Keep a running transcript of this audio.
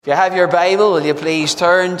If you have your Bible, will you please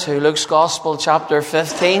turn to Luke's Gospel chapter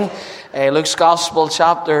 15. Luke's Gospel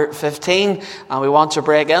chapter 15, and we want to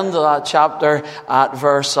break into that chapter at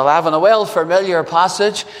verse 11. A well familiar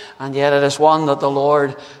passage, and yet it is one that the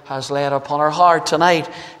Lord has laid upon our heart tonight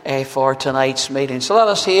for tonight's meeting. So let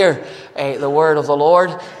us hear the word of the Lord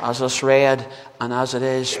as it's read and as it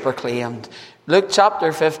is proclaimed. Luke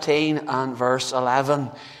chapter 15 and verse 11.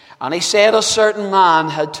 And he said, a certain man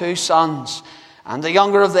had 2 sons. And the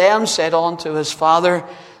younger of them said unto his father,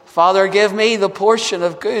 Father, give me the portion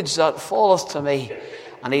of goods that falleth to me.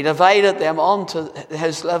 And he divided them unto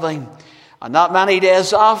his living. And not many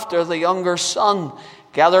days after, the younger son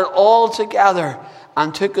gathered all together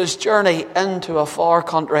and took his journey into a far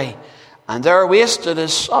country. And there wasted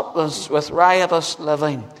his substance with riotous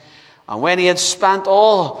living. And when he had spent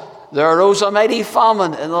all, there arose a mighty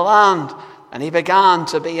famine in the land, and he began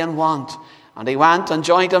to be in want. And he went and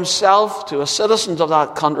joined himself to a citizen of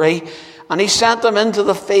that country, and he sent him into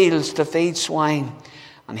the fields to feed swine.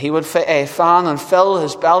 And he would fan and fill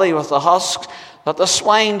his belly with the husks that the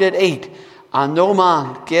swine did eat, and no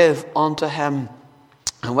man give unto him.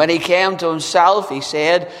 And when he came to himself, he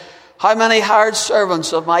said, how many hired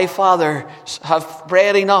servants of my father have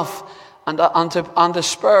bread enough and to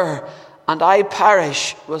spare, and I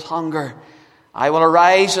perish with hunger. I will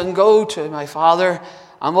arise and go to my father,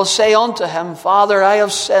 and will say unto him, Father, I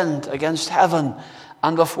have sinned against heaven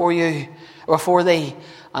and before thee,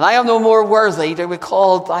 and I am no more worthy to be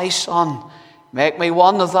called thy son. Make me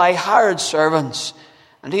one of thy hired servants.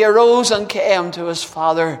 And he arose and came to his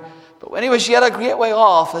father. But when he was yet a great way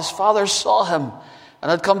off, his father saw him,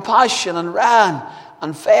 and had compassion, and ran,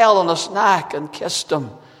 and fell on his neck, and kissed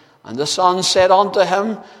him. And the son said unto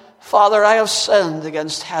him, Father, I have sinned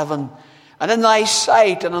against heaven, and in thy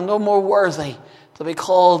sight, and am no more worthy to be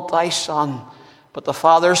called thy son. But the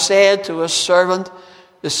father said to his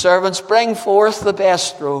servants, bring forth the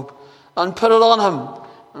best robe, and put it on him,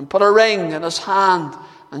 and put a ring in his hand,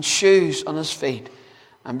 and shoes on his feet.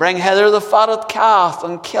 And bring hither the fatted calf,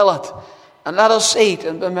 and kill it, and let us eat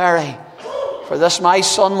and be merry. For this my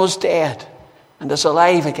son was dead, and is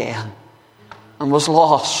alive again, and was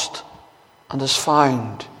lost, and is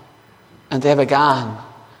found. And they began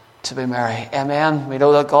to be merry. Amen. We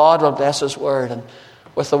know that God will bless his word, and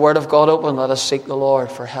with the word of God open, let us seek the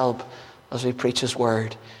Lord for help as we preach his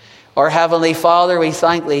word. Our Heavenly Father, we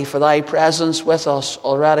thank thee for thy presence with us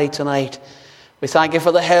already tonight. We thank you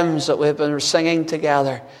for the hymns that we've been singing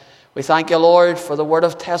together. We thank you, Lord, for the word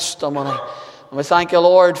of testimony. And we thank you,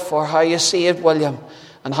 Lord, for how you saved William,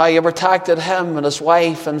 and how you protected him and his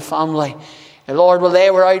wife and family. And Lord, while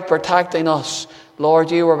they were out protecting us,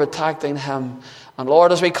 Lord, you were protecting him. And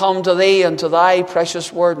Lord, as we come to thee and to thy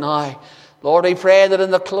precious word now, Lord, we pray that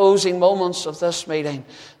in the closing moments of this meeting,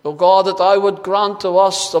 O God, that thou would grant to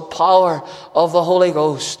us the power of the Holy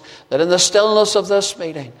Ghost, that in the stillness of this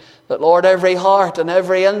meeting, that Lord, every heart and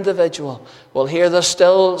every individual will hear the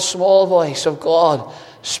still small voice of God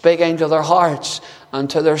speaking to their hearts and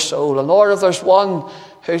to their soul. And Lord, if there's one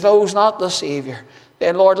who knows not the Saviour,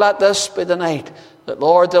 then Lord, let this be the night that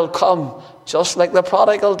Lord, they'll come just like the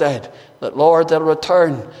prodigal did, that Lord, they'll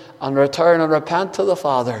return and repent to the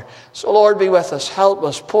Father. So Lord, be with us, help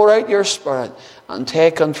us, pour out your Spirit and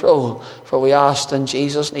take control, for we ask in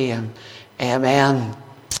Jesus' name. Amen.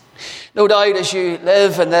 No doubt as you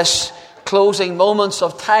live in this closing moments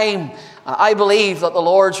of time, I believe that the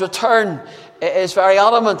Lord's return is very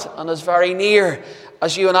adamant and is very near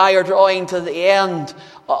as you and I are drawing to the end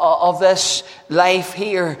of this life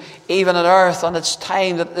here, even on earth, and its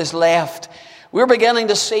time that is left. We're beginning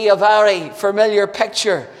to see a very familiar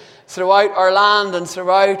picture throughout our land and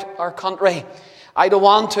throughout our country. I don't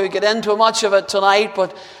want to get into much of it tonight,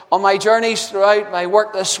 but on my journeys throughout my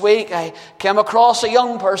work this week, I came across a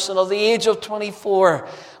young person of the age of 24.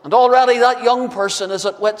 And already that young person is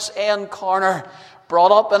at wit's end corner,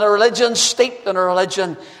 brought up in a religion, steeped in a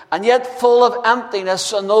religion, and yet full of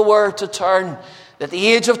emptiness and nowhere to turn. At the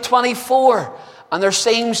age of 24, and there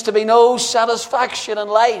seems to be no satisfaction in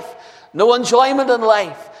life, no enjoyment in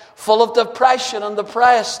life, full of depression and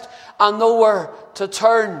depressed, and nowhere to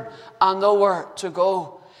turn and nowhere to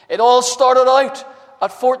go. It all started out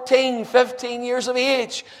at 14, 15 years of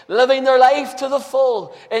age, living their life to the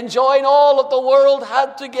full, enjoying all that the world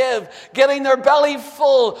had to give, getting their belly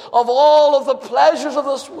full of all of the pleasures of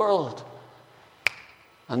this world.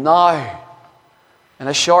 And now, in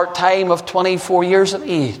a short time of 24 years of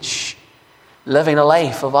age, living a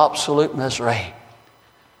life of absolute misery.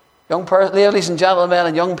 Ladies and gentlemen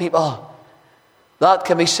and young people, that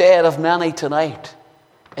can be said of many tonight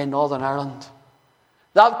in Northern Ireland.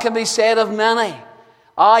 That can be said of many.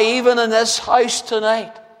 Even in this house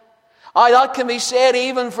tonight. Aye, that can be said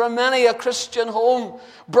even for many a Christian home,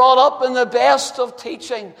 brought up in the best of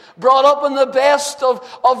teaching, brought up in the best of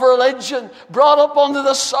religion, brought up under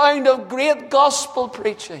the sound of great gospel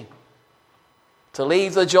preaching, to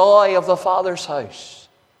leave the joy of the Father's house,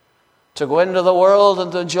 to go into the world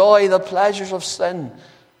and to enjoy the pleasures of sin,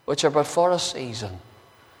 which are but for a season.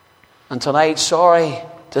 And tonight, sorry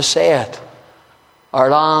to say it, our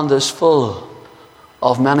land is full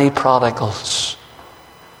of many prodigals.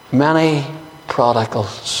 Many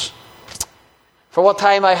prodigals. For what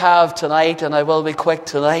time I have tonight, and I will be quick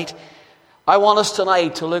tonight, I want us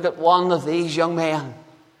tonight to look at one of these young men.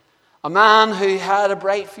 A man who had a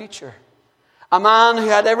bright future. A man who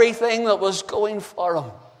had everything that was going for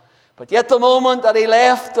him. But yet the moment that he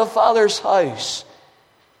left the Father's house,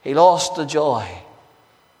 he lost the joy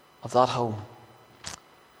of that home.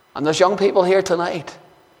 And there's young people here tonight.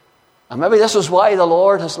 And maybe this is why the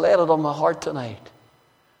Lord has laid it on my heart tonight.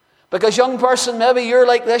 Because, young person, maybe you're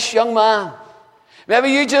like this young man.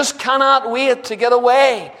 Maybe you just cannot wait to get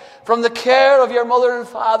away from the care of your mother and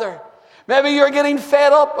father. Maybe you're getting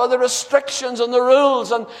fed up by the restrictions and the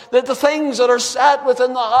rules and the things that are set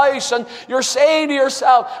within the house. And you're saying to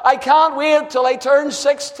yourself, I can't wait till I turn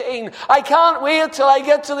 16. I can't wait till I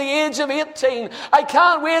get to the age of 18. I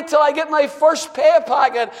can't wait till I get my first pay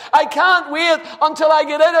packet. I can't wait until I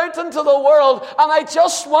get out into the world. And I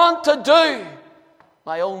just want to do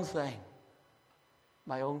my own thing.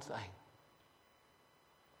 My own thing.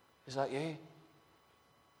 Is that you?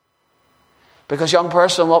 Because, young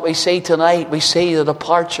person, what we see tonight, we see the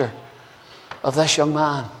departure of this young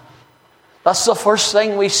man. That's the first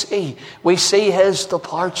thing we see. We see his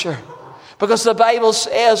departure. Because the Bible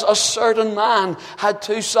says a certain man had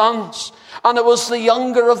 2 sons, and it was the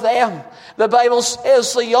younger of them. The Bible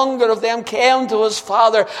says the younger of them came to his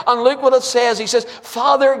father, and look what it says. He says,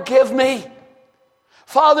 Father, give me.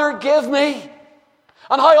 Father, give me.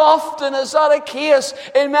 And how often is that a case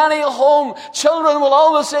in many a home? Children will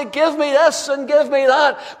always say, give me this and give me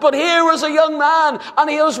that. But here was a young man, and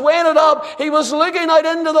he was weighing it up. He was looking out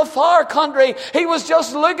into the far country. He was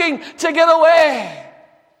just looking to get away.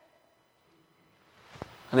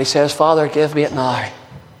 And he says, Father, give me it now.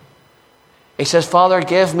 He says, Father,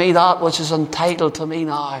 give me that which is entitled to me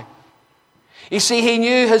now. You see, he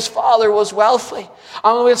knew his father was wealthy.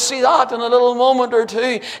 And we'll see that in a little moment or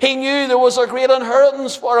two. He knew there was a great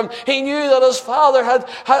inheritance for him. He knew that his father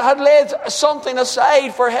had laid something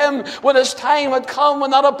aside for him when his time had come,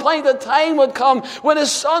 when that appointed time would come, when his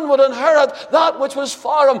son would inherit that which was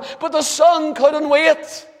for him. But the son couldn't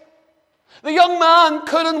wait. The young man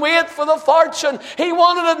couldn't wait for the fortune. He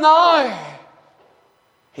wanted it now.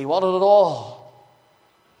 He wanted it all.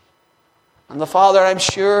 And the father, I'm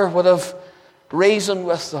sure, would have reasoned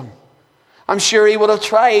with them. I'm sure he would have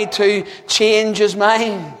tried to change his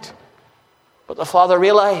mind. But the father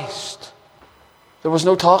realized there was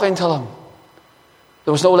no talking to him.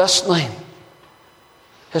 There was no listening.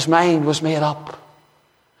 His mind was made up.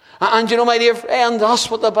 And you know, my dear friend, that's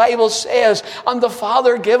what the Bible says. And the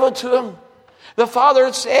father gave it to him. The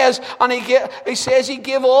father says, and he says he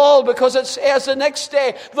gave all, because it says the next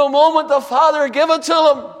day, the moment the father gave it to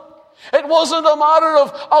him, it wasn't a matter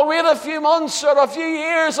of, I'll wait a few months or a few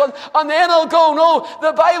years and then I'll go. No,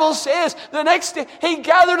 the Bible says the next day he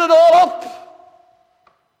gathered it all up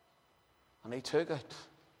and he took it.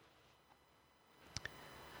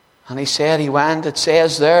 And he said he went, it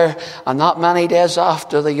says there, and not many days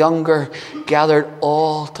after, the younger gathered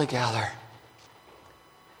all together.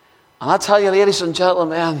 And I tell you, ladies and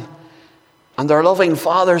gentlemen, and their loving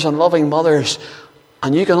fathers and loving mothers,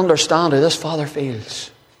 and you can understand how this father feels.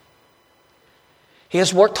 He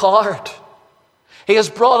has worked hard. He has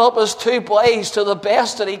brought up his 2 boys to the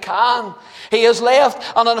best that he can. He has left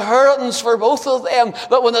an inheritance for both of them,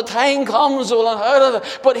 that when the time comes they will inherit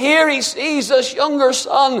it. But here he sees this younger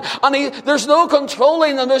son, and there's no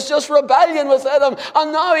controlling him. There's just rebellion within him.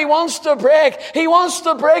 And now he wants to break. He wants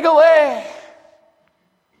to break away.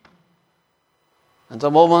 And the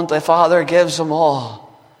moment the father gives him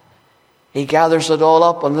all, he gathers it all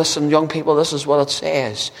up. And listen, young people, this is what it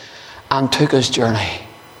says. And took his journey.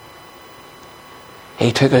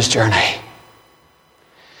 He took his journey.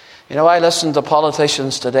 You know, I listen to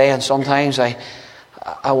politicians today, and sometimes I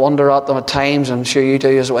wonder at them at times, I'm sure you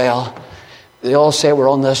do as well. They all say we're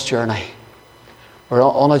on this journey. We're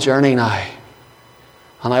on a journey now.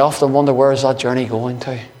 And I often wonder, where is that journey going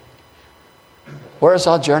to? Where is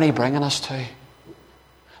that journey bringing us to?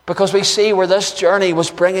 Because we see where this journey was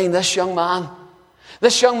bringing this young man.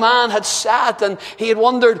 This young man had sat and he had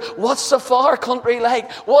wondered, what's the far country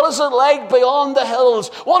like? What is it like beyond the hills?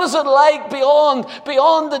 What is it like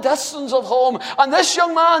beyond the distance of home? And this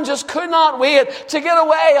young man just could not wait to get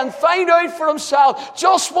away and find out for himself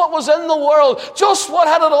just what was in the world, just what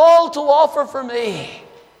had it all to offer for me.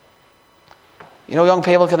 You know, young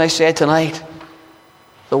people, can I say tonight,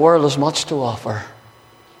 the world has much to offer.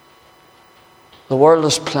 The world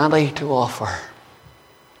has plenty to offer.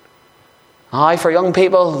 Aye, for young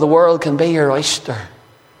people, the world can be your oyster.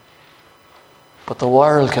 But the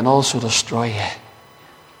world can also destroy you.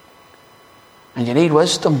 And you need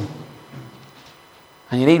wisdom.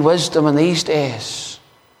 And you need wisdom in these days.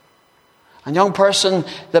 And young person,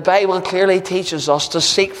 the Bible clearly teaches us to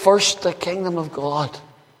seek first the kingdom of God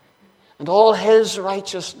and all His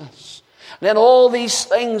righteousness. Then all these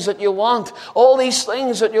things that you want, all these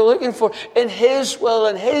things that you're looking for in His will,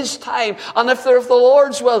 in His time, and if they're of the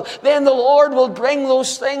Lord's will, then the Lord will bring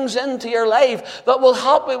those things into your life that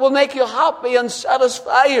will make you happy and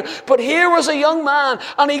satisfy you. But here was a young man,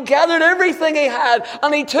 and he gathered everything he had,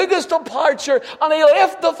 and he took his departure, and he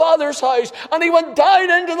left the Father's house, and he went down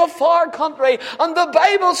into the far country. And the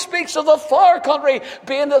Bible speaks of the far country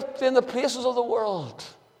being the places of the world.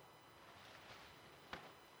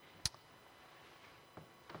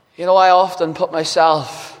 You know, I often put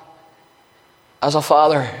myself as a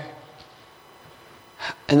father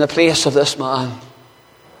in the place of this man.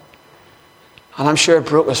 And I'm sure it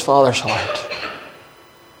broke his father's heart.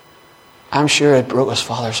 I'm sure it broke his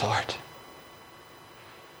father's heart.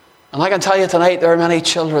 And I can tell you tonight, there are many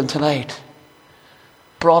children tonight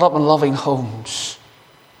brought up in loving homes.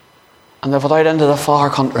 And they've went out into the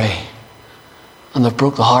far country and they've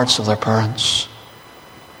broke the hearts of their parents.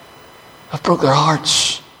 They've broke their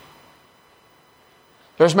hearts.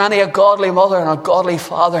 There's many a godly mother and a godly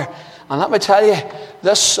father. And let me tell you,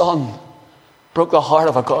 this son broke the heart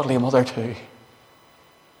of a godly mother too.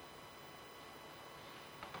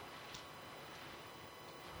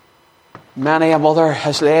 Many a mother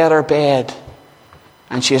has lay at her bed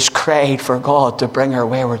and she has cried for God to bring her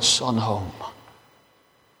wayward son home.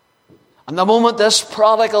 And the moment this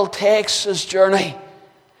prodigal takes his journey,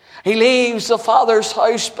 he leaves the Father's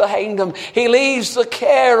house behind him. He leaves the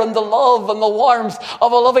care and the love and the warmth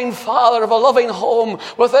of a loving father, of a loving home,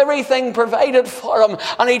 with everything provided for him.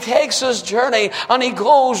 And he takes his journey and he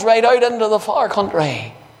goes right out into the far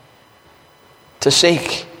country to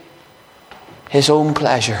seek his own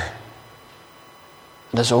pleasure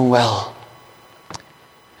and his own will.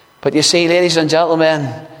 But you see, ladies and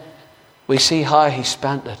gentlemen, we see how he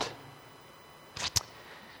spent it.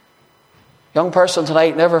 Young person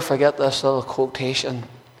tonight, never forget this little quotation.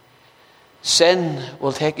 Sin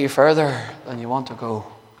will take you further than you want to go.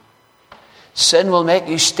 Sin will make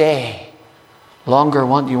you stay longer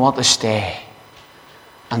than you want to stay.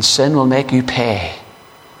 And sin will make you pay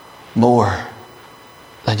more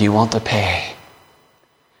than you want to pay.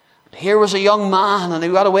 Here was a young man and he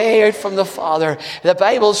got away out from the Father. The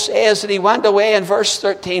Bible says that he went away in verse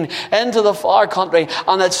 13 into the far country,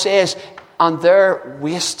 and it says, and there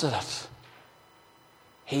wasted it.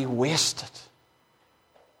 He wasted.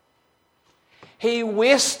 He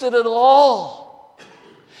wasted it all.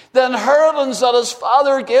 The inheritance that his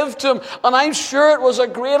father gave to him, and I'm sure it was a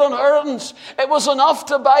great inheritance. It was enough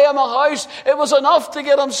to buy him a house. It was enough to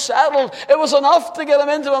get him settled. It was enough to get him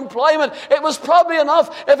into employment. It was probably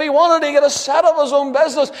enough if he wanted to get a set of his own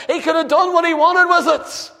business. He could have done what he wanted with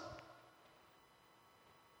it.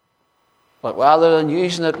 But rather than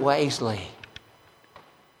using it wisely,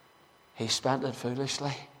 he spent it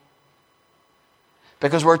foolishly.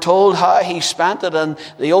 Because we're told how he spent it, and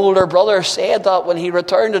the older brother said that when he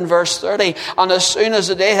returned in verse 30, and as soon as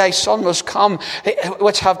the day thy son was come,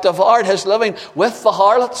 which have devoured his living with the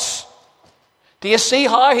harlots. Do you see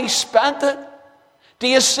how he spent it? Do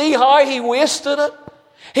you see how he wasted it?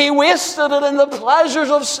 He wasted it in the pleasures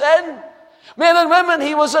of sin. Men and women,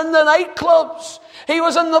 he was in the nightclubs. He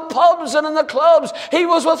was in the pubs and in the clubs. He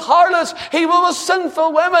was with harlots. He was with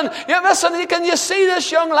sinful women. Can you see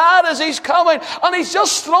this young lad as he's coming? And he's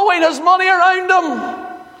just throwing his money around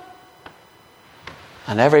him.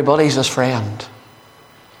 And everybody's his friend.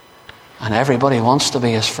 And everybody wants to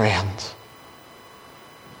be his friend.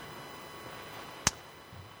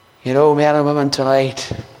 You know, men and women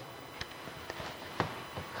tonight,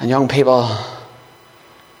 and young people,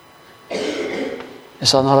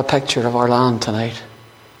 is that not a picture of our land tonight?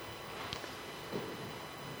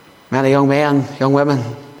 Many young men, young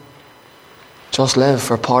women, just live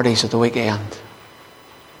for parties at the weekend.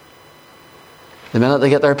 The minute they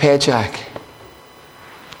get their paycheck,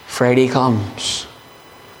 Friday comes.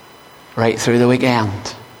 Right through the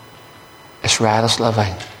weekend is It's riotous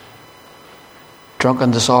living.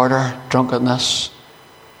 Drunken disorder, drunkenness,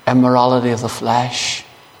 immorality of the flesh.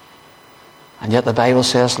 And yet the Bible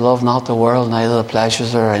says, love not the world, neither the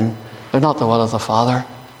pleasures therein. They're not the will of the Father,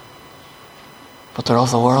 but they're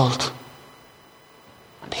of the world.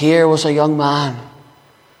 And here was a young man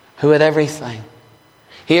who had everything.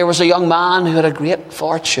 Here was a young man who had a great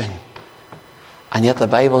fortune. And yet the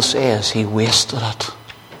Bible says he wasted it.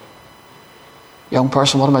 Young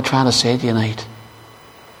person, what am I trying to say to you tonight?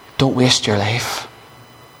 Don't waste your life.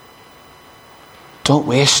 Don't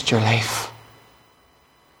waste your life.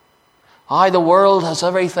 The world has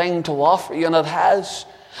everything to offer you, and it has.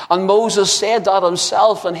 And Moses said that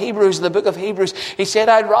himself in Hebrews, in the book of Hebrews. He said,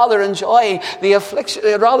 I'd rather enjoy the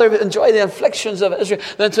afflictions of Israel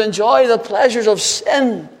than to enjoy the pleasures of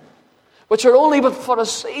sin, which are only but for a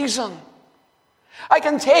season. I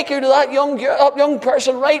can take you to that young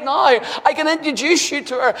person right now. I can introduce you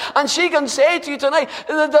to her, and she can say to you tonight,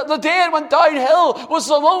 the day it went downhill was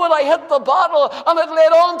the moment I hit the bottle, and it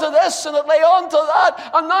led on to this and it led on to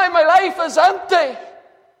that, and now my life is empty.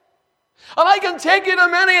 And I can take you to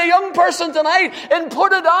many a young person tonight in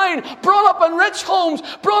Portadown, brought up in rich homes,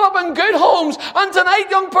 brought up in good homes, and tonight,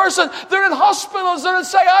 young person, they're in hospitals, they're in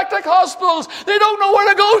psychiatric hospitals, they don't know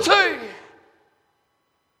where to go to.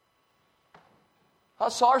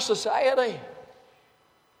 That's our society.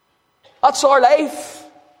 That's our life.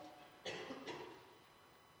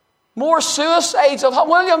 More suicides.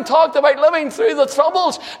 William talked about living through the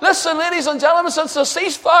troubles. Listen, ladies and gentlemen, since the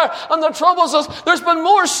ceasefire and the troubles, there's been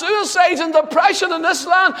more suicides and depression in this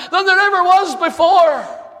land than there ever was before.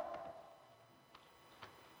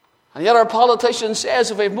 And yet our politician says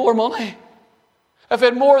if we have more money, if we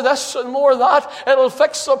had more this and more that, it'll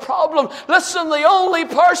fix the problem. Listen, the only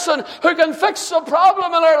person who can fix the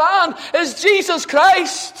problem in our land is Jesus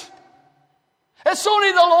Christ. It's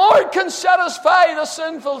only the Lord can satisfy the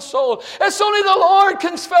sinful soul. It's only the Lord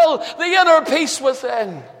can fill the inner peace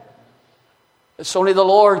within. It's only the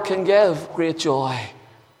Lord can give great joy.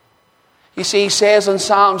 You see, he says in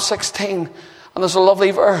Psalm 16, and there's a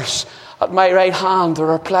lovely verse, at my right hand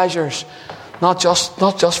there are pleasures, not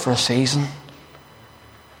just for a season.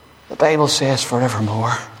 The Bible says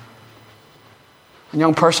forevermore. And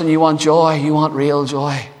young person, you want joy, you want real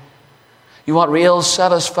joy. You want real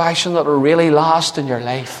satisfaction that will really last in your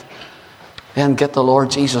life. Then get the Lord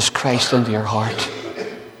Jesus Christ into your heart.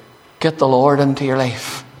 Get the Lord into your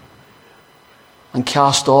life. And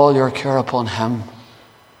cast all your care upon him,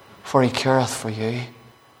 for he careth for you.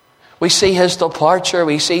 We see his departure,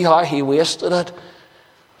 we see how he wasted it,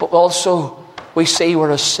 but also we see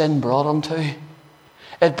where his sin brought him to.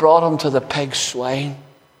 It brought him to the pig swine.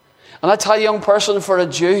 And I tell you, young person, for a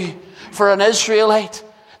Jew, for an Israelite,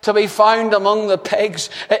 to be found among the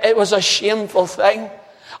pigs, it was a shameful thing.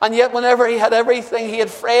 And yet whenever he had everything, he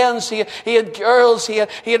had friends, he had girls, he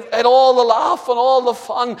had all the laugh and all the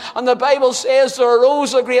fun. And the Bible says there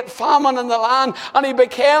arose a great famine in the land, and he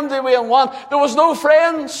became the way and want. There was no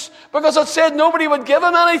friends, because it said nobody would give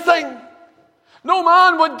him anything. No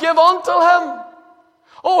man would give unto him.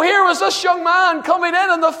 Oh, here was this young man coming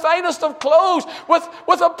in the finest of clothes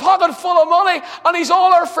with a pocket full of money, and he's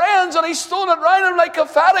all our friends, and he's throwing it round him like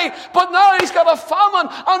confetti. But now he's got a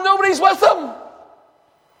famine, and nobody's with him.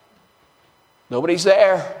 Nobody's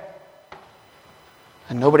there.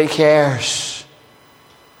 And nobody cares.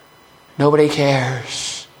 Nobody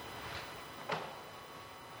cares.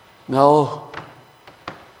 No.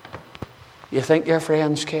 You think your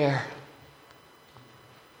friends care?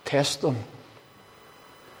 Test them.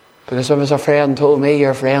 Because as a friend told me,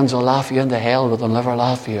 your friends will laugh you into hell, but they'll never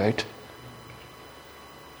laugh you out.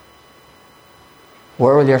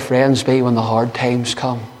 Where will your friends be when the hard times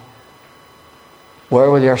come? Where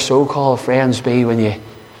will your so-called friends be when you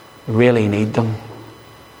really need them?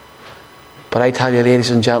 But I tell you,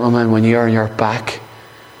 ladies and gentlemen, when you're on your back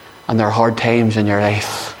and there are hard times in your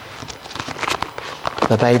life,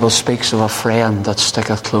 the Bible speaks of a friend that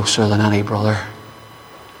sticketh closer than any brother.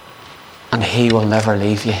 And he will never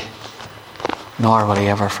leave you, nor will he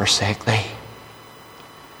ever forsake thee.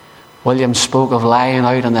 William spoke of lying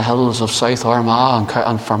out in the hills of South Armagh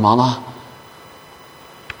and Fermanagh.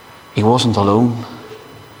 He wasn't alone.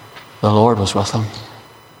 The Lord was with him.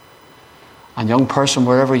 And young person,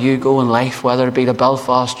 wherever you go in life, whether it be to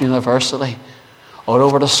Belfast University or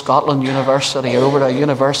over to Scotland University or over to a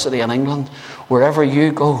university in England, wherever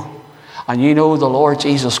you go and you know the Lord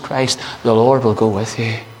Jesus Christ, the Lord will go with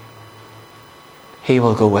you. He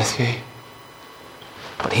will go with you.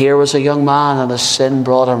 But here was a young man, and his sin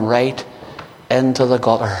brought him right into the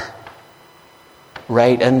gutter,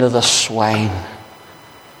 right into the swine,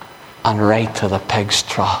 and right to the pig's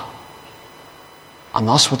trough. And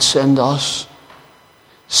that's what sin does.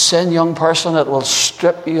 Sin, young person, it will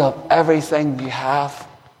strip you of everything you have.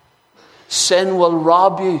 Sin will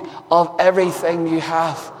rob you of everything you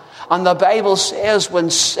have. And the Bible says when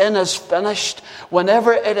sin is finished,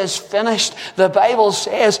 whenever it is finished, the Bible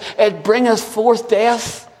says it bringeth forth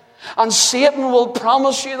death. And Satan will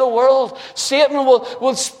promise you the world. Satan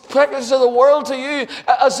will speak to the world to you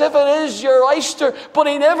as if it is your oyster, but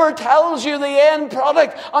he never tells you the end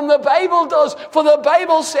product. And the Bible does, for the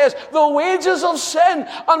Bible says the wages of sin,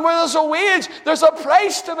 and where there's a wage, there's a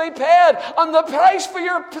price to be paid. And the price for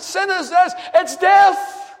your sin is this: it's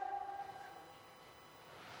death.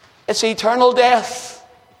 It's eternal death.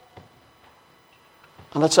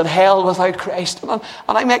 And it's in hell without Christ. And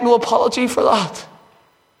I make no apology for that.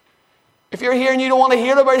 If you're here and you don't want to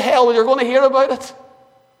hear about hell, well, you're going to hear about it.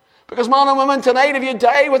 Because man and woman, tonight, if you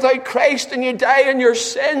die without Christ and you die in your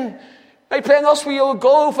sin, I pray that's where you'll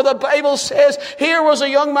go. For the Bible says, here was a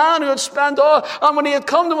young man who had spent all, and when he had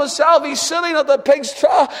come to himself, he's sitting at the pig's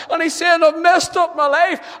trough, and he's saying, I've messed up my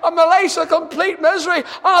life, and my life's a complete misery, and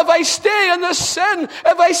if I stay in this sin,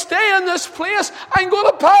 if I stay in this place, I'm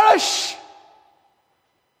going to perish.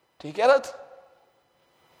 Do you get it?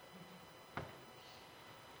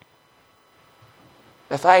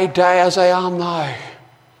 If I die as I am now,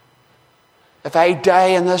 if I die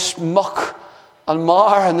in this muck and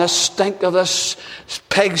mar and this stink of this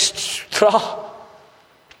pig's trough,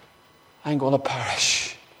 I'm going to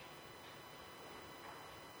perish.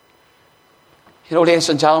 You know, ladies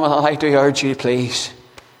and gentlemen, I'd like to urge you, please,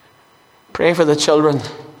 pray for the children.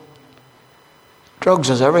 Drugs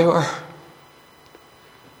is everywhere.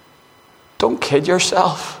 Don't kid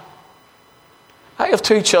yourself. I have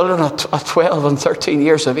two children at 12 and 13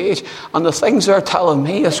 years of age, and the things they're telling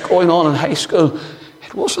me is going on in high school,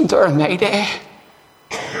 it wasn't there in my day.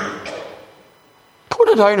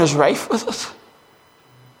 Portadown is rife with it.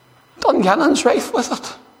 Dungannon's rife with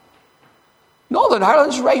it. Northern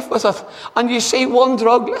Ireland's rife with it. And you see one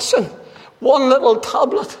drug, listen, one little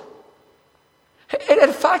tablet, it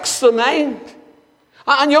affects the mind.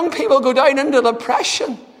 And young people go down into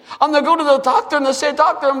depression. And they go to the doctor and they say,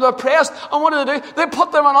 Doctor, I'm depressed. And what do? They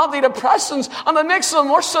put them on antidepressants, and it makes them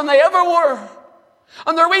worse than they ever were.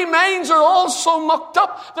 And their wee minds are all so mucked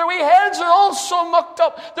up. Their wee heads are all so mucked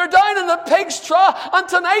up. They're down in the pig's trough. And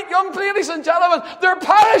tonight, young ladies and gentlemen, they're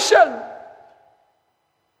perishing.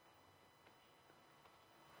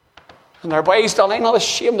 And their boys, I'm not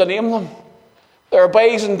ashamed to name them. There are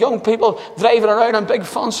boys and young people driving around in big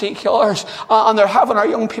fancy cars, and they're having our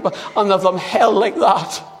young people, and they've them held like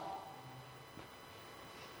that.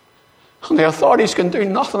 And the authorities can do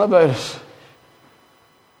nothing about it.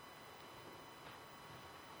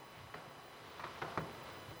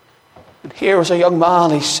 And here was a young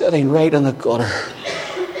man, he's sitting right in the gutter.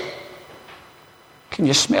 Can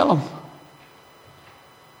you smell him?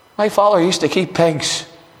 My father used to keep pigs,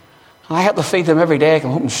 and I had to feed them every day. I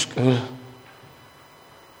come home from school.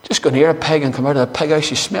 Just go near a pig and come out of the pig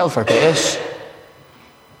house, you smell for days.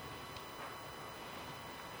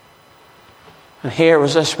 And here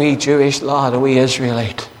was this wee Jewish lad, a wee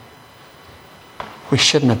Israelite. We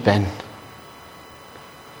shouldn't have been.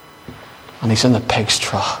 And he's in the pig's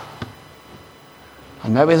trough.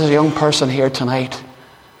 And maybe there's a young person here tonight,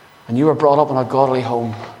 and you were brought up in a godly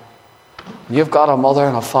home. And you've got a mother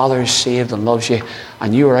and a father who's saved and loves you,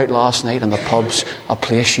 and you were out last night in the pubs, a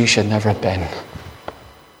place you should never have been.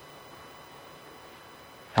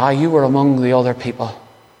 You were among the other people.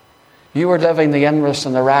 You were living the endless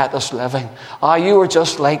and the riotous living. You were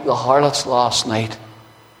just like the harlots last night.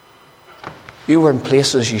 You were in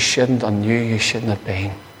places you shouldn't and knew you shouldn't have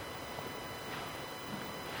been.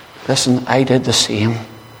 Listen, I did the same.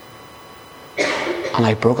 And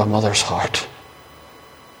I broke a mother's heart.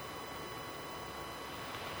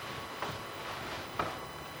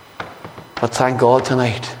 But thank God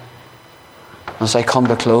tonight, as I come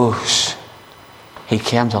to close, he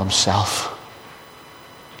came to himself.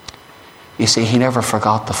 You see, he never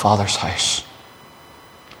forgot the Father's house.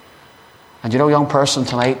 And you know, young person,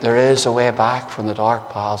 tonight, there is a way back from the dark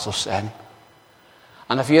paths of sin.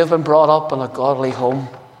 And if you have been brought up in a godly home,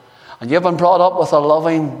 and you've been brought up with a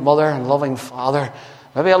loving mother and loving father,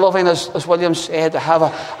 maybe a loving, as William said, to have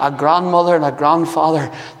a grandmother and a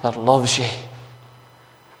grandfather that loves you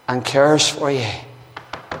and cares for you,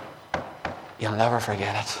 you'll never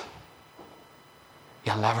forget it.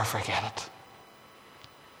 You'll never forget it.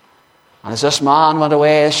 And as this man went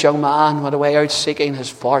away, this young man went away out seeking his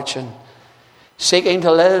fortune, seeking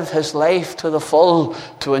to live his life to the full,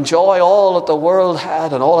 to enjoy all that the world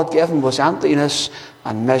had, and all it gave him was emptiness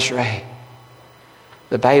and misery.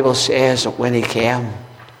 The Bible says that when he came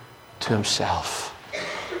to himself,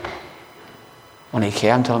 when he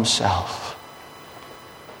came to himself.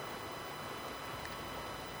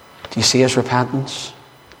 Do you see his repentance?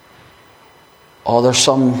 Oh, there's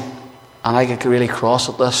some, and I get really cross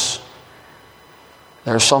at this,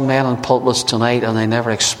 there are some men in pulpits tonight and they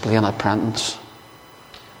never explain repentance.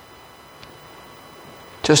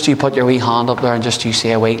 Just you put your wee hand up there and just you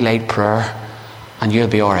say a wee light prayer and you'll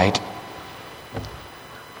be alright.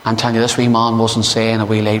 I'm telling you, this wee man wasn't saying a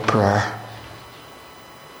wee light prayer.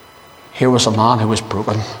 Here was a man who was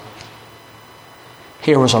broken.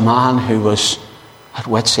 Here was a man who was at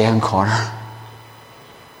wit's end corner.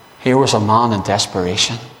 Here was a man in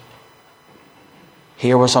desperation.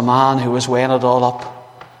 Here was a man who was weighing it all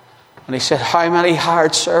up. And he said, how many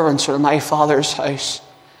hired servants are in my father's house?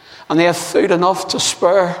 And they have food enough to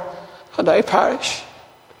spare, and I perish.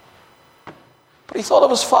 But he thought of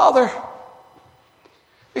his father.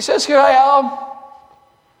 He says, here I am,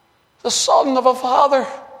 the son of a father.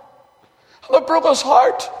 And it broke his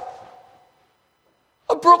heart.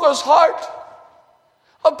 It broke his heart.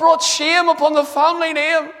 It brought shame upon the family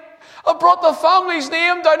name. It brought the family's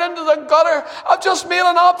name down into the gutter. I've just made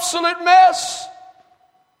an absolute mess.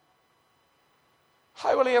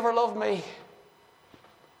 How will he ever love me?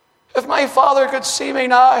 If my father could see me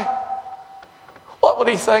now, what would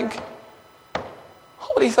he think?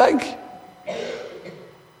 What would he think?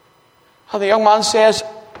 And the young man says,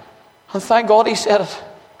 and thank God he said it.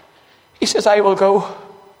 He says, I will go.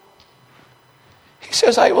 He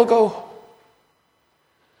says, I will go.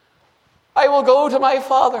 I will go to my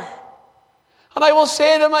father. And I will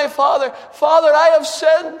say to my father, Father, I have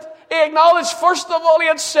sinned. He acknowledged first of all he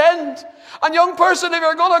had sinned. And young person, if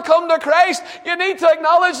you're going to come to Christ, you need to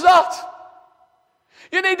acknowledge that.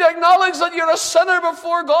 You need to acknowledge that you're a sinner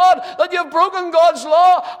before God, that you've broken God's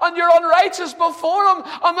law, and you're unrighteous before Him.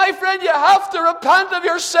 And my friend, you have to repent of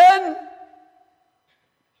your sin.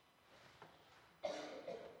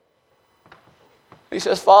 He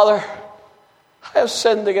says, Father, I have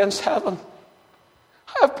sinned against heaven.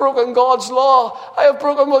 I have broken God's law. I have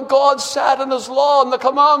broken what God said in His law and the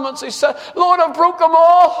commandments. He said, Lord, I've broke them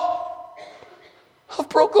all. I've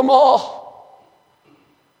broke them all.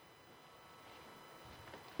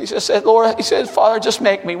 He just said, Lord, he said, Father, just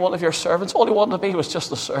make me one of your servants. All he wanted to be was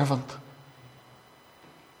just a servant.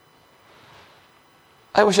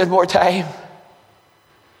 I wish I had more time.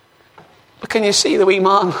 But can you see the wee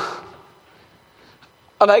man?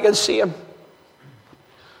 And I can see him.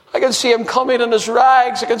 I can see him coming in his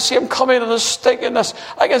rags. I can see him coming in his stinkiness.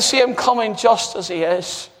 I can see him coming just as he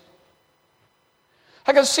is.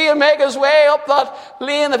 I can see him make his way up that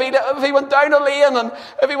lane. If he went down a lane and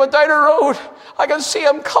if he went down a road, I can see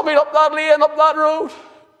him coming up that lane, up that road.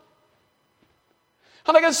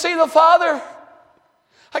 And I can see the Father.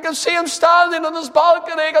 I can see him standing on his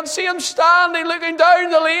balcony. I can see him standing looking down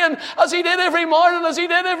the lane as he did every morning, as he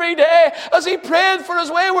did every day, as he prayed for his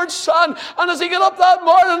wayward son. And as he got up that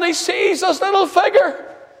morning, he sees this little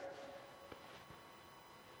figure.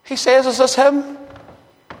 He says, is this him?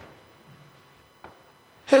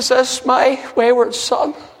 Is this my wayward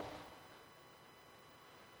son?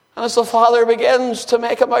 And as the Father begins to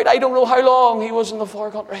make him out, I don't know how long he was in the far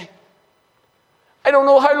country. I don't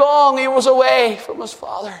know how long he was away from his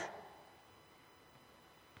father.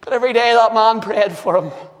 But every day that man prayed for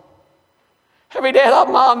him. Every day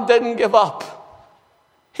that man didn't give up.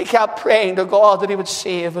 He kept praying to God that he would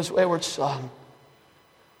save his wayward son.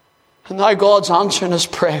 And now God's answering his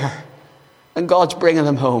prayer. And God's bringing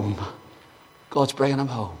him home. God's bringing him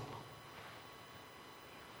home.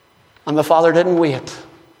 And the Father didn't wait.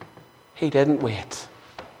 He didn't wait.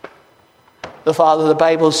 The Father, the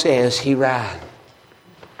Bible says, he ran.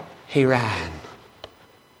 He ran.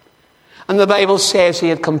 And the Bible says he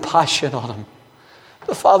had compassion on him.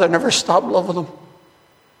 The Father never stopped loving him.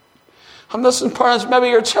 And listen, parents, maybe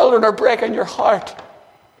your children are breaking your heart.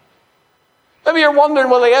 Maybe you're wondering,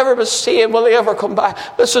 will they ever be saved? Will they ever come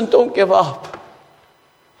back? Listen, don't give up.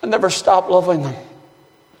 And never stop loving them.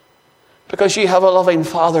 Because you have a loving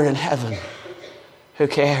Father in heaven who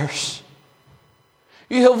cares.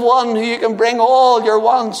 You have one who you can bring all your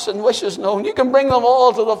wants and wishes known. You can bring them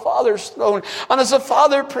all to the Father's throne. And as the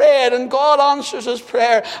Father prayed and God answers his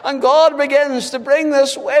prayer and God begins to bring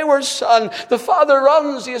this wayward son, the Father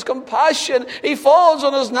runs, he has compassion, he falls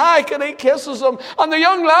on his neck and he kisses him. And the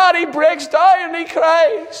young lad, he breaks down and he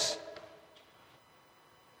cries.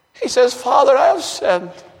 He says, Father, I have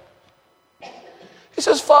sinned. He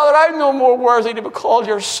says, Father, I'm no more worthy to be called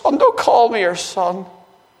your son. Don't call me your son.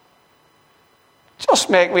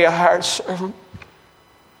 Just make me a hired servant.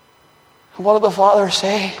 And what did the Father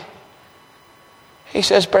say? He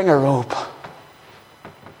says, bring a robe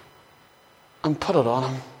and put it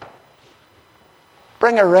on him.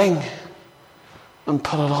 Bring a ring and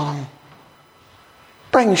put it on him.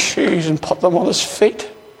 Bring shoes and put them on his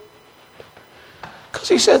feet. Because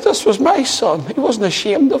he said, this was my son. He wasn't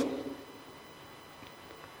ashamed of him.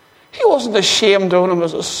 He wasn't ashamed of him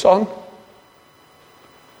as a son.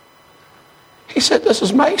 He said, this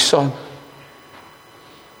is my son.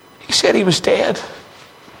 He said he was dead.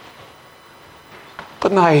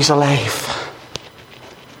 But now he's alive.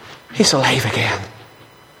 He's alive again.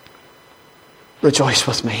 Rejoice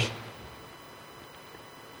with me.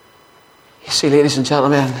 You see, ladies and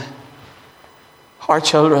gentlemen, our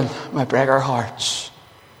children might break our hearts.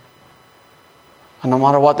 And no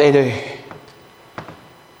matter what they do,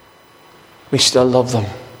 we still love them.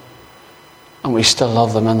 And we still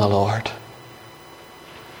love them in the Lord.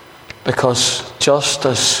 Because just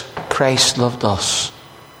as Christ loved us,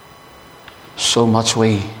 so much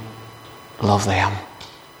we love them.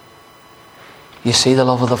 You see the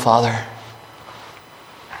love of the Father.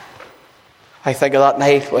 I think of that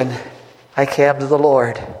night when I came to the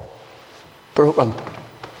Lord, broken,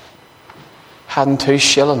 hadn't 2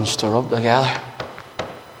 shillings to rub together,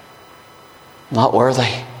 not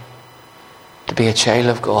worthy to be a child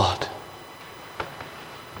of God,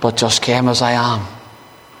 but just came as I am.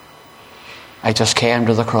 I just came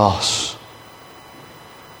to the cross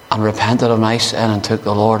and repented of my sin and took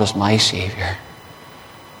the Lord as my Saviour.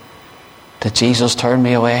 Did Jesus turn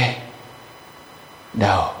me away?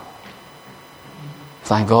 No.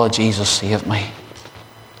 Thank God Jesus saved me.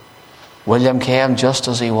 William came just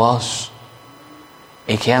as he was.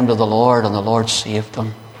 He came to the Lord and the Lord saved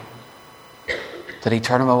him. Did he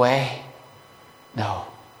turn him away? No.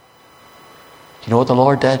 Do you know what the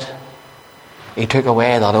Lord did? He took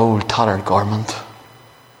away that old tattered garment.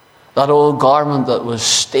 That old garment that was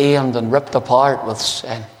stained and ripped apart with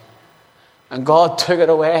sin. And God took it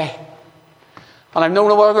away. And I'm no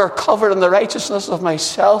longer covered in the righteousness of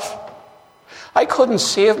myself. I couldn't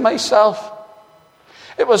save myself.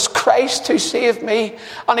 It was Christ who saved me.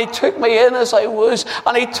 And he took me in as I was.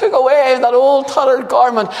 And he took away that old tattered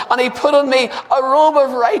garment. And he put on me a robe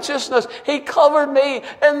of righteousness. He covered me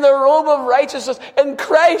in the robe of righteousness in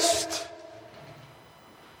Christ.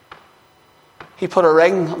 He put a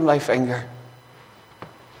ring on my finger.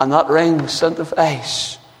 And that ring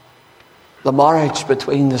signifies the marriage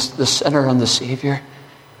between the sinner and the Saviour.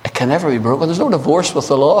 It can never be broken. There's no divorce with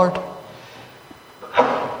the Lord.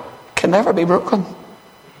 It can never be broken.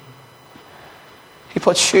 He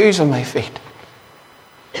put shoes on my feet.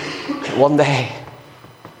 One day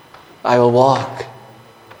I will walk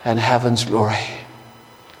in heaven's glory.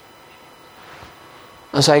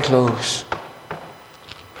 As I close,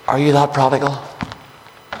 are you that prodigal?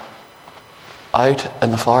 Out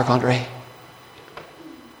in the far country,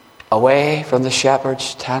 away from the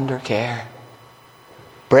shepherd's tender care,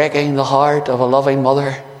 breaking the heart of a loving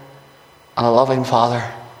mother and a loving father.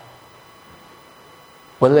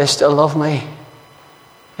 Will they still love me?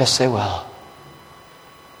 Yes, they will.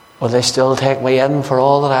 Will they still take me in for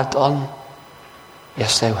all that I've done?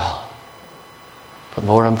 Yes, they will. But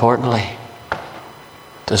more importantly,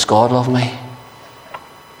 does God love me?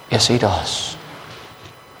 Yes, he does.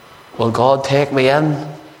 Will God take me in?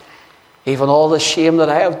 Even all the shame that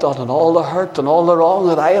I have done and all the hurt and all the wrong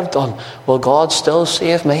that I have done, will God still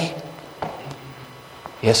save me?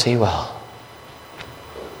 Yes, he will.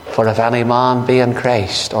 For if any man be in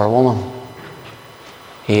Christ, or woman,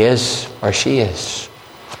 he is or she is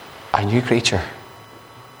a new creature.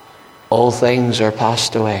 All things are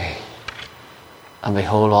passed away, and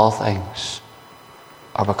behold, all things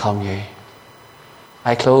are become new.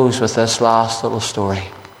 I close with this last little story.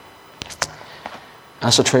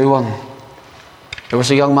 That's a true one. There was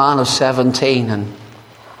a young man of 17, and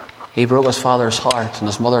he broke his father's heart and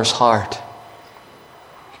his mother's heart.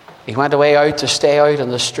 He went away out to stay out in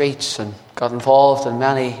the streets and got involved in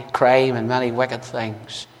many crime and many wicked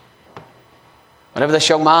things. Whenever this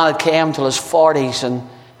young man had came to his 40s and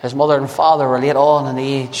his mother and father were late on in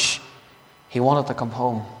age, he wanted to come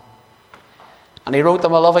home. And he wrote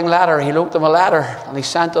them a loving letter. He wrote them a letter and he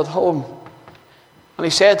sent it home. And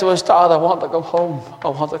he said to his dad, I want to come home. I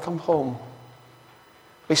want to come home.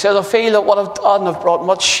 He said, I feel that what I've done, I've brought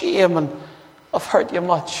much shame and I've hurt you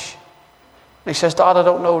much. And he says, Dad, I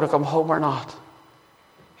don't know to come home or not.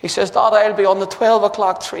 He says, Dad, I'll be on the 12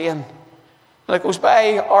 o'clock train. And it goes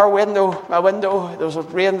by our window, my window. There was a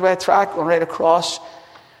railway track going right across.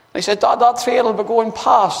 And he said, Dad, that train will be going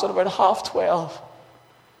past at about 12:30.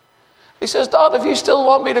 He says, Dad, if you still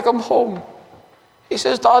want me to come home, he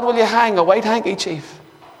says, Dad, will you hang a white handkerchief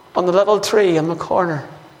on the little tree in the corner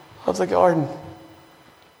of the garden?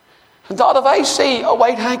 And Dad, if I see a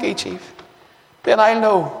white handkerchief, then I'll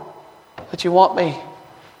know that you want me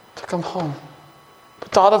to come home.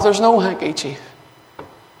 But Dad, if there's no handkerchief,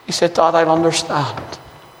 he said, Dad, I'll understand.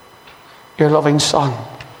 Your loving son.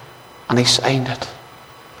 And he signed it.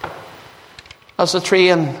 As the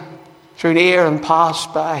train drew near and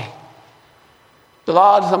passed by, the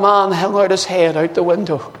man held out his head out the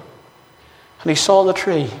window and he saw the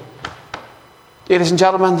tree. Ladies and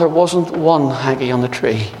gentlemen, there wasn't one hanky on the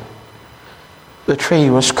tree. The tree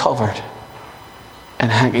was covered in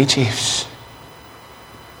handkerchiefs.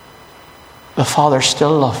 The Father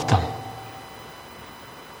still loved him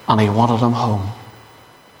and he wanted him home.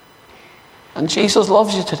 And Jesus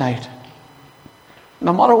loves you tonight.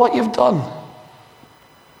 No matter what you've done,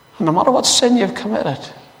 no matter what sin you've committed,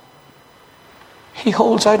 he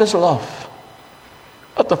holds out his love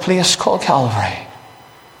at the place called Calvary.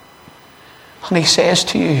 And he says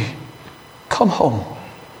to you, come home.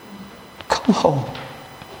 Come home.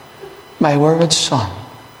 My wayward son.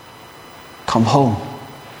 Come home.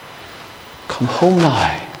 Come home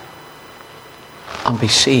now. And be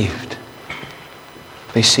saved.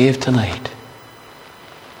 Be saved tonight.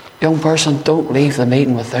 Young person, don't leave the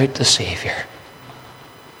meeting without the Saviour.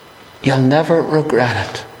 You'll never regret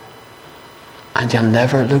it. And you'll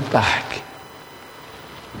never look back.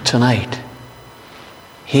 Tonight,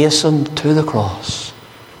 hasten to the cross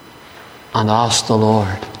and ask the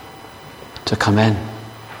Lord to come in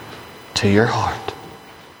to your heart.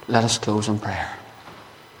 Let us close in prayer.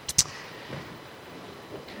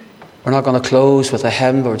 We're not going to close with a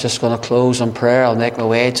hymn, but we're just going to close in prayer. I'll make my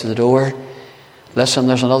way to the door. Listen,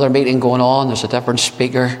 there's another meeting going on. There's a different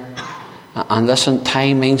speaker. And listen,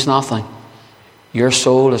 time means nothing. Your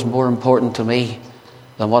soul is more important to me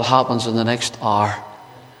than what happens in the next hour.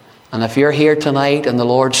 And if you're here tonight and the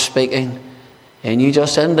Lord's speaking, and you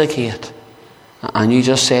just indicate, and you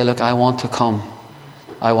just say, look, I want to come.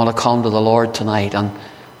 I want to come to the Lord tonight. And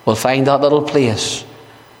we'll find that little place.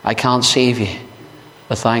 I can't save you,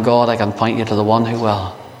 but thank God I can point you to the one who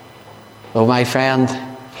will. Oh, my friend,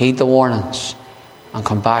 heed the warnings and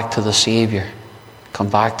come back to the Saviour. Come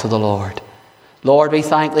back to the Lord. Lord, we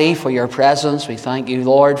thank Thee for your presence. We thank You,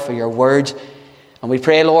 Lord, for your word. And we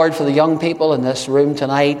pray, Lord, for the young people in this room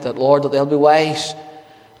tonight, that, Lord, that they'll be wise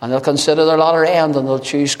and they'll consider their latter end and they'll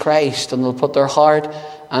choose Christ and they'll put their heart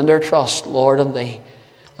and their trust, Lord, in Thee.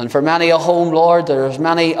 And for many a home, Lord, there is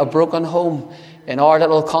many a broken home in our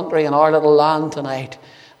little country, in our little land tonight.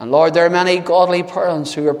 And Lord, there are many godly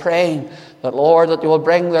parents who are praying that, Lord, that You will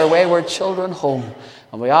bring their wayward children home.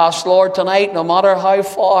 And we ask, Lord, tonight, no matter how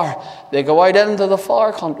far they go out into the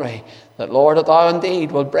far country, that, Lord, that Thou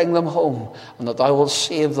indeed will bring them home and that Thou will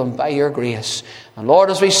save them by Your grace. And Lord,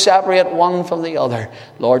 as we separate one from the other,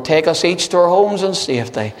 Lord, take us each to our homes in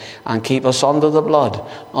safety and keep us under the blood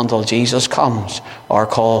until Jesus comes or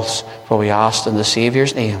calls. For we ask in the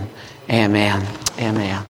Saviour's name. Amen. Amen.